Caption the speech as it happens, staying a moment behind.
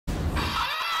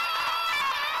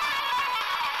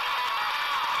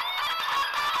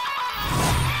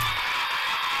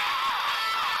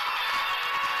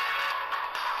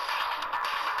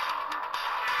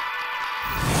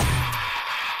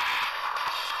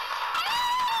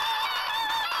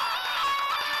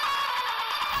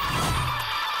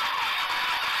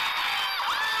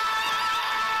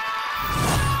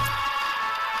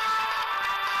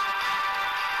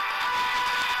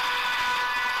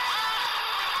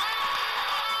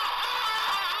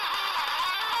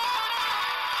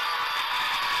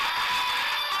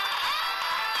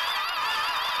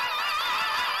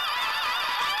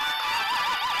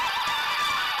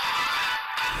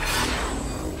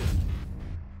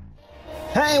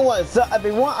Hey, what's up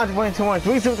everyone? I'm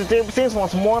 22.373%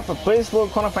 once more for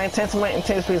BlazBlue, Chrono Phantasma, and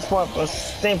PS4 for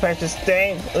St.Patricks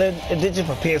Day edition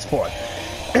for PS4.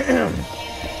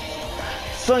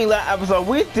 So in that episode,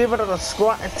 we developed a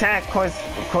squad attack course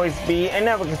B, and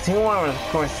now we continue on with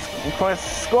course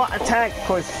squad attack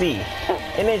course C.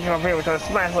 In nature, my favorite to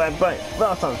smash that button.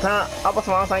 Well, sometime I'll put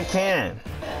some else I can.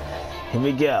 Here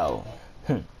we go.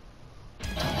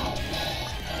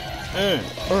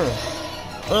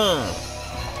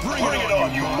 Bring it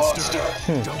on, you monster!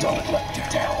 Don't let me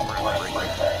down.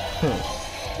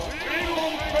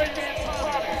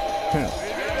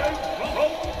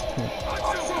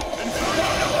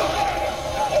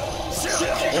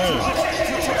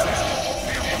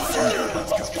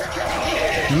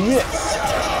 Yes!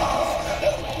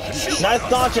 Nice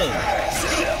dodging!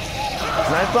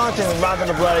 Nice dodging, rather than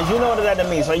the blood. You know what that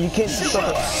means, right? You can't just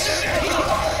something.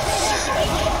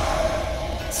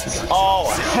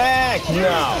 Oh, heck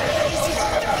no!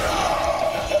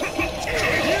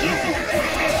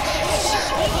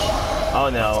 Oh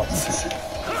no.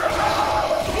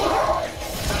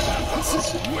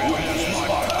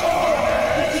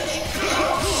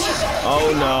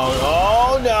 Oh no.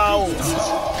 Oh no!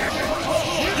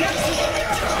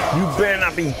 You better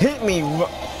not be hitting me,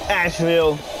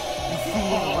 Asheville.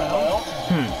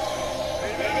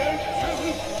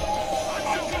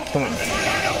 Come on.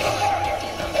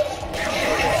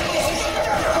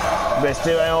 Better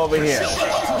stay right over here.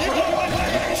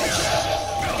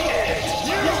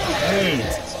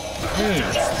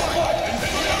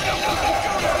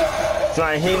 Try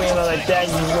to hit me like that,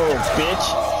 you little bitch.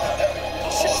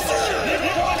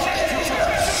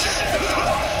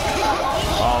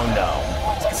 Oh no.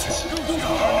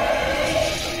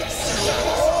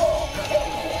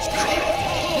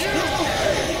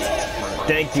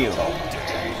 Thank you.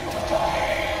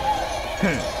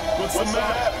 What's the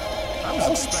matter? I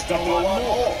was expecting a lot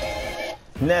more.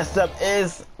 Next up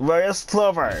is Royal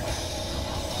Clover.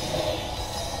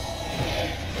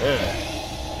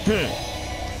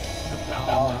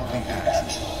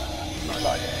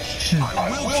 I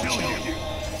will kill you.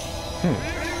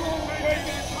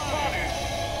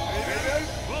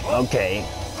 Okay.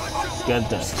 Let's get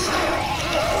done.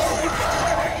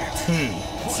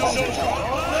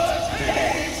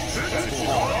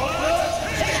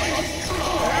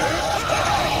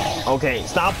 Okay,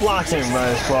 stop blocking,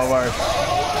 Royal Clover.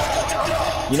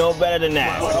 You know better than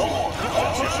that.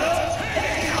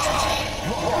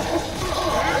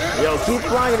 Yo, keep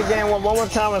flying it again one more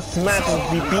time and smash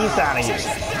the beast out of you.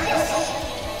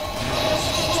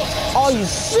 Are you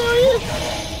serious?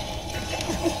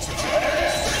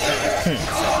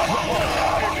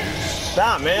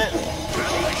 Stop, man.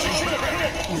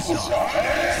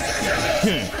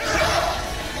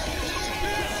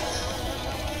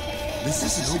 This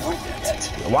isn't over yet.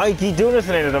 Why you keep doing this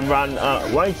to me?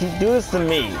 Why you keep doing this to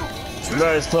me?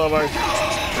 Royal Clover.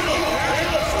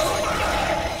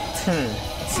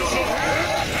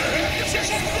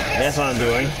 That's what I'm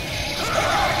doing.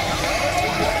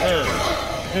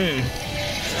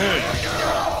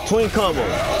 Twin combo.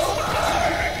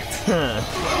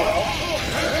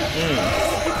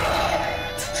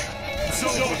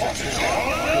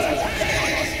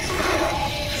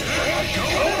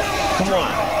 Come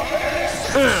on.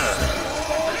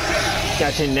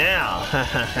 Got you now.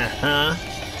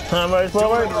 Huh, Royal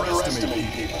Clover?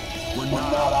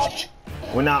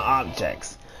 We're not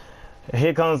objects.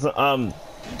 Here comes God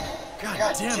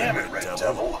damn it, Red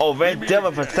Devil. Oh, Red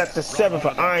Devil for Sector 7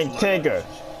 for Iron Tiger.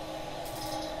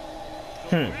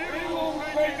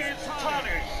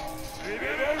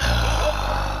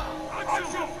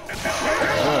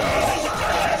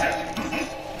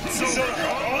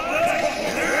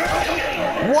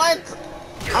 What?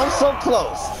 I'm so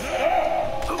close.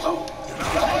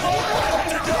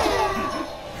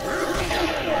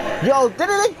 Yo, did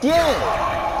it again.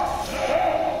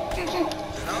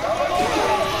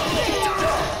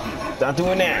 Stop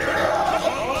doing that.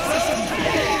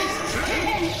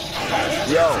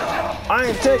 Yo,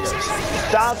 Iron Tiger,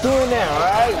 stop doing that,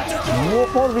 alright? You're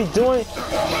supposed to be doing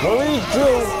what we do.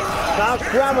 Stop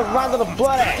grabbing right to the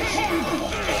blood ash.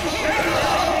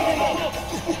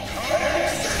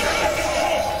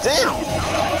 Damn!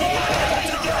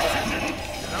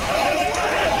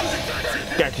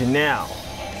 Got you now.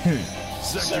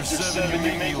 Sector 7, you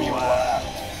make me laugh.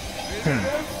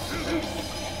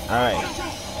 Alright.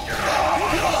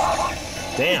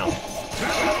 Damn.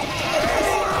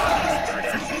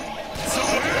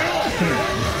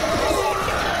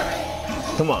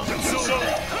 Come on.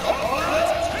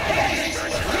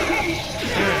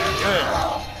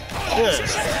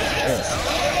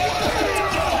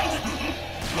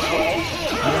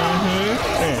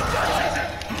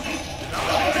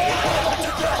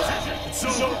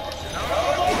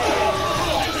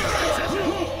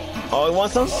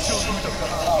 want some?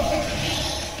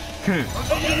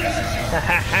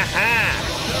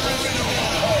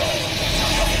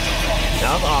 That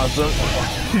was awesome.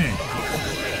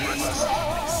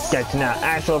 Got you now.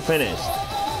 Actual finish.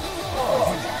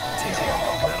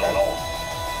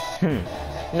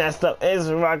 Next up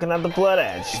is rocking out the blood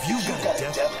edge. If you've got a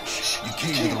death wish, you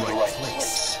came to the right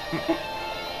place.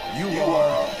 You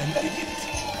are an idiot.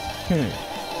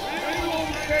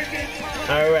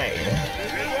 Alright.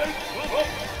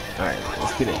 Alright,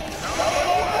 let's get it.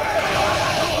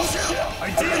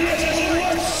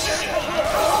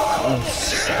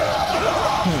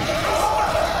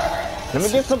 Let me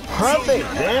get some perfect,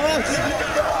 damn it!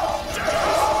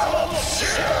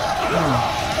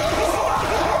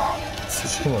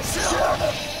 Come on.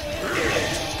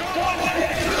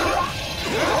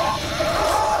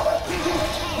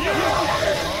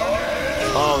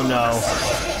 Oh no.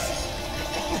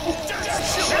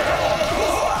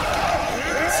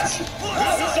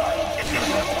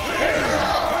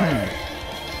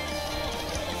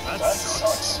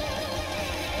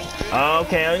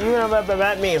 Okay, you know what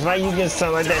that means, right? You get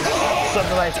something like that,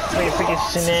 something like freaking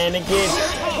shenanigans.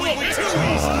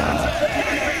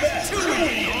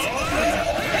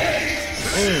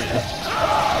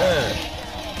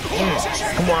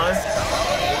 Come on.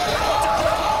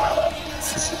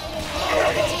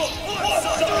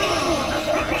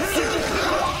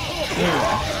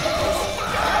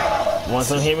 Want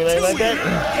some hit me like that?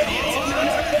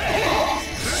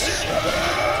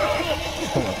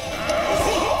 Come on.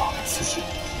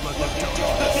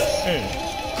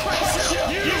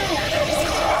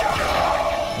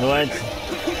 What?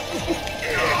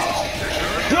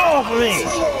 Go for me!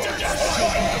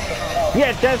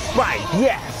 Yeah, that's right.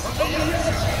 Yes.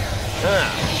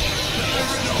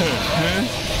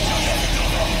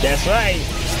 That's right.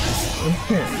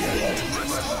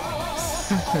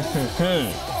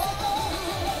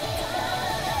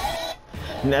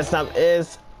 Next up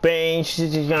is Bane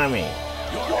Shijigami.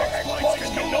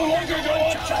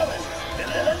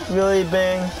 Really,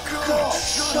 Bang?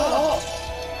 Shut up!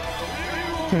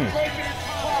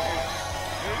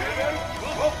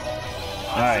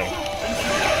 Alright.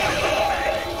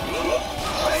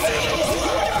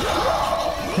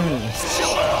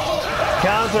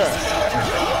 Counter!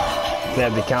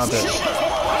 Grab the counter.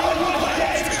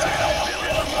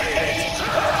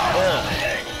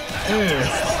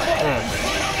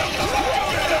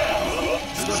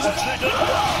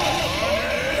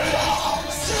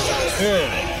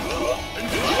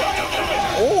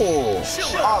 Oh,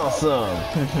 awesome!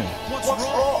 What's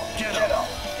wrong? Get up!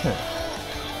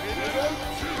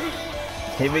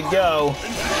 Here we go.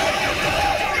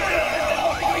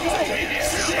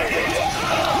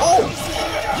 Oh!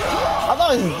 I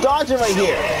thought he was dodging right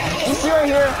here. You see right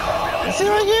here? You see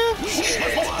right here?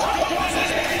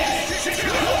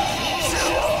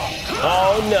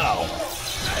 Oh no.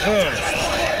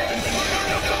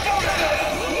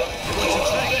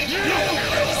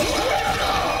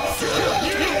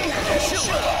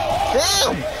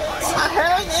 Damn! I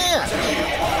had it.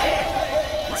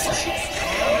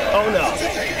 Oh no.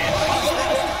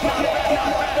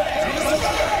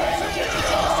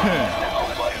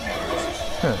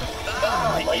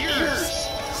 My ears!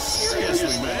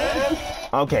 Seriously, man?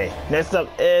 Okay, next up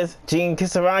is Jin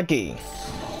Kisaragi.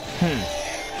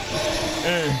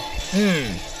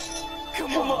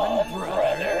 Come on,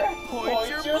 brother. Point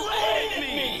your blade at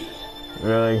me!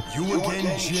 Really? You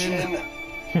again, Jin?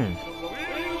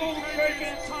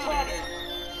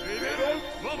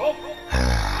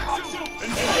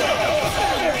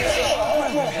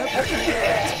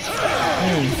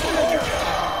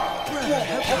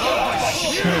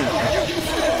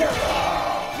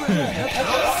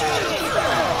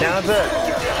 Counter.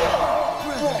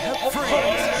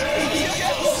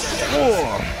 Oh.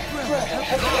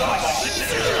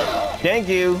 Thank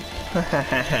you.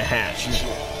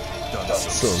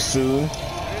 So soon.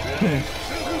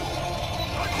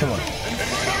 Come on.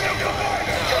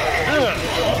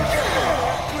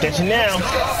 Get you now.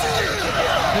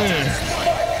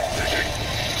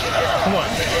 Come on.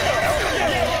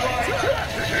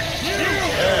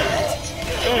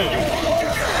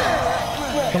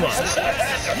 Come on.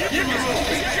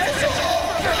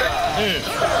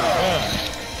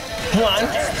 Come on.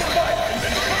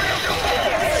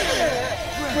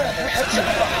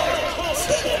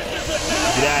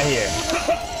 Get out of here.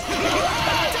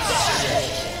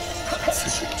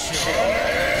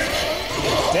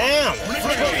 Damn.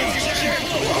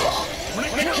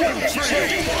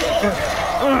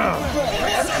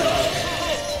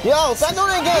 Yo, stop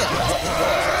doing it again.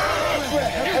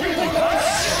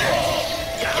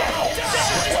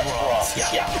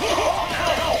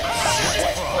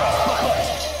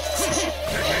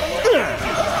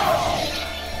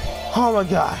 Oh my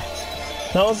god.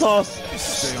 That was so,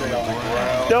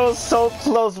 that was so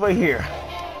close right here.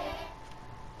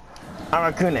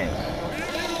 Arakune.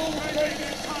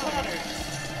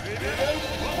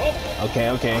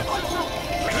 Okay, okay.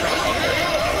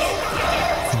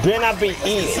 Better not be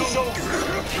easy.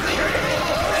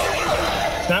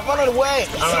 Not run away,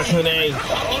 Arakune.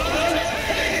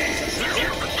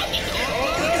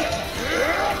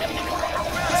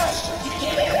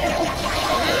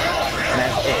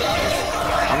 That's it.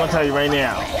 I'm gonna tell you right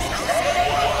now.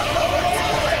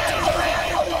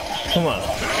 Come on.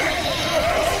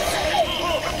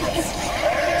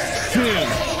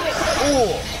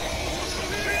 Ooh.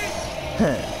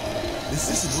 This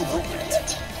isn't over yet.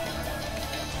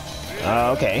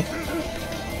 Okay.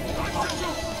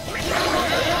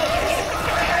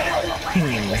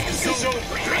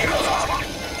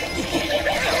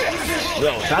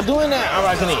 Yo, stop doing that,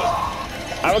 Arakune.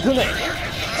 Arakune,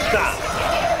 stop,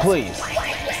 please.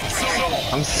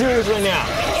 I'm serious right now.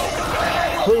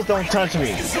 Please don't touch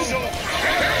me.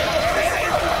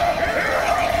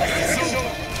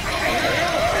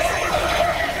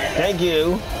 Thank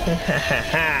you.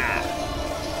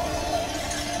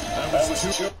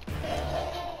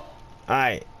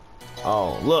 Alright.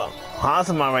 Oh, look.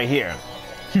 Hasama right here.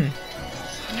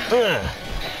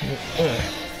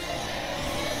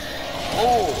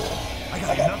 Oh, I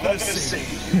got nothing to say.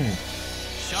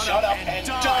 Shut up and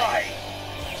die.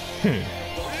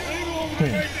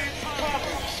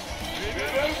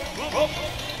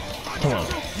 Come on.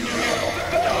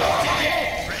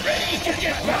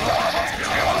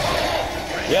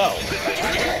 Yo.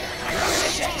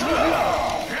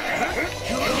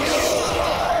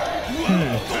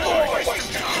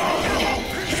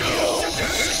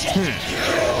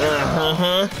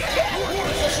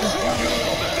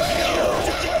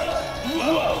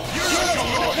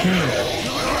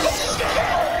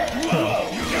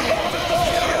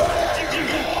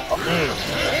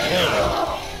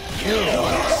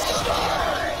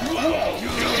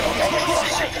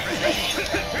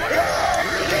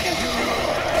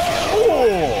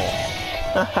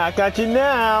 I got you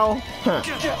now. Huh.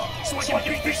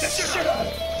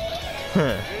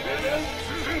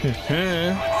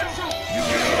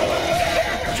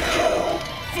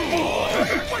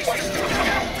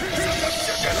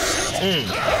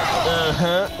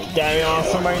 Got me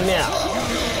awesome right now.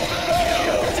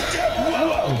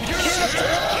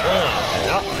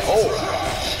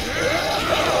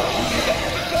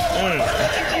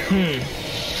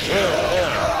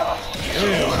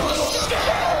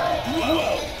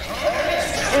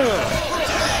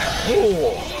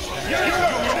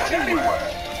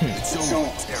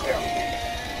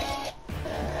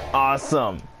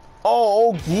 Awesome.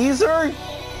 Oh, geezer?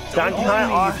 Dr. High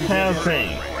are housing.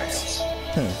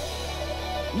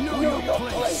 Know your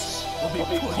place will be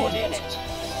put in it.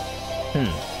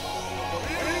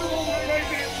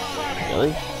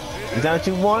 Really? Is that what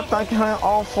you want, Dr. High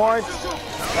all farts?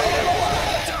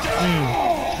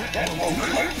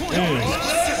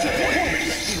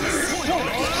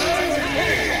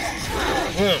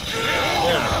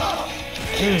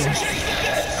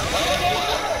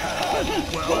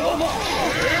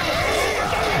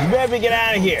 You better get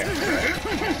out of here.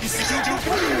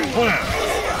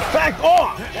 Back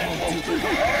off!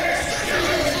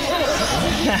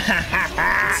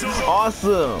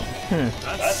 Awesome.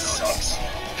 That sucks.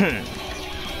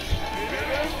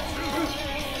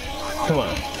 Come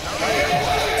on.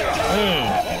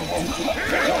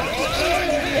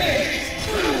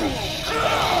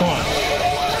 Come on.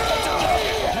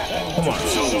 Come on.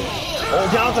 Oh,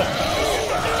 counter.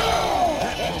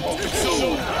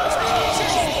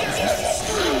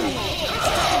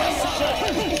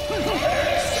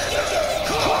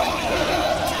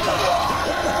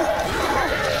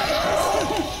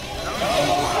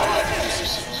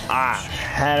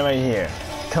 Had it right here.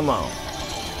 Come on. I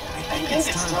think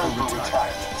it's time for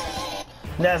retirement.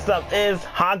 Next up is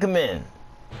Hakumen.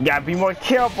 You gotta be more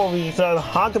careful because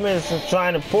Hakumen is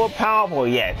trying to pull powerful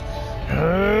yet.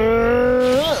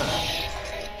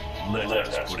 Let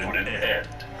us put an end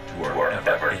to our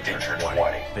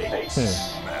ever-intertwining fates.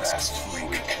 Masked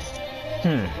freak.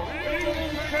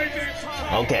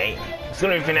 Okay. It's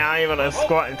gonna be finale with a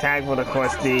squat attack with a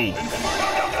course D.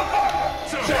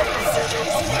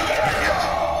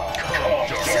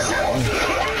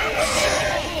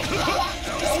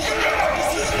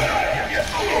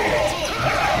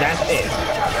 That's it.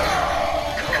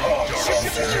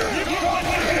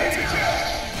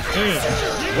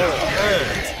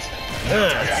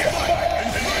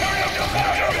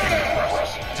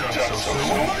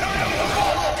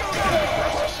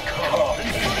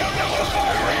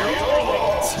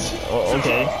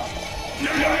 Okay.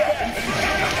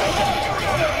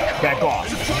 Back off.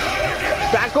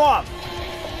 Back off.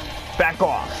 Back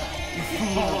off.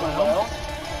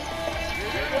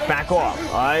 Back off.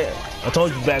 Alright. I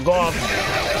told you back off.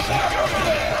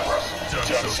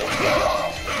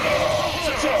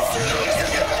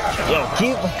 Yo,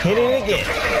 keep hitting it again.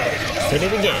 Hit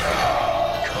it again.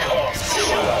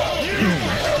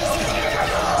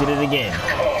 Did it again.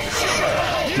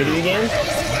 Did it again?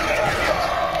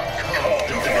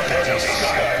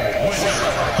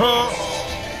 Huh?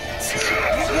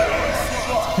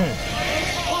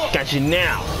 Got you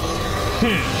now.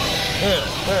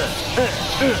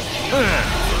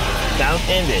 That was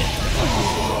ended.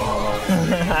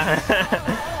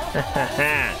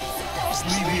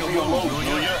 Leave me alone,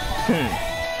 will ya?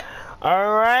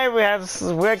 Alright, we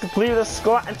have completed the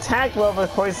squat attack level. Of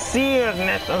course, see you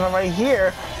next one right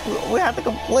here. We have to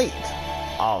complete.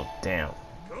 Oh, damn.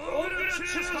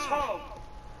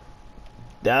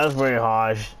 That was very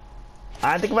harsh.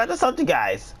 I think about to stop you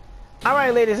guys.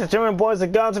 Alright, ladies and gentlemen, boys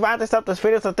and girls, if I have to stop this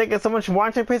video, so thank you so much for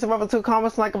watching. Please remember to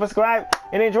comment, like, and subscribe.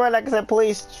 And enjoy, like I said,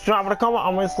 please drop a comment.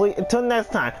 I'm going to sleep. Until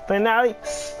next time. Finale,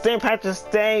 St. Patrick's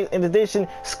Day in addition,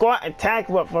 squat attack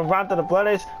from Round to the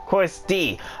Blooders, course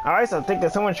D. Alright, so thank you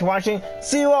so much for watching.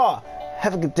 See you all.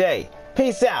 Have a good day.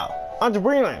 Peace out. On to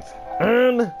Greenland.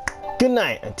 And good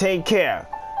night and take care.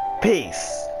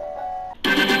 Peace.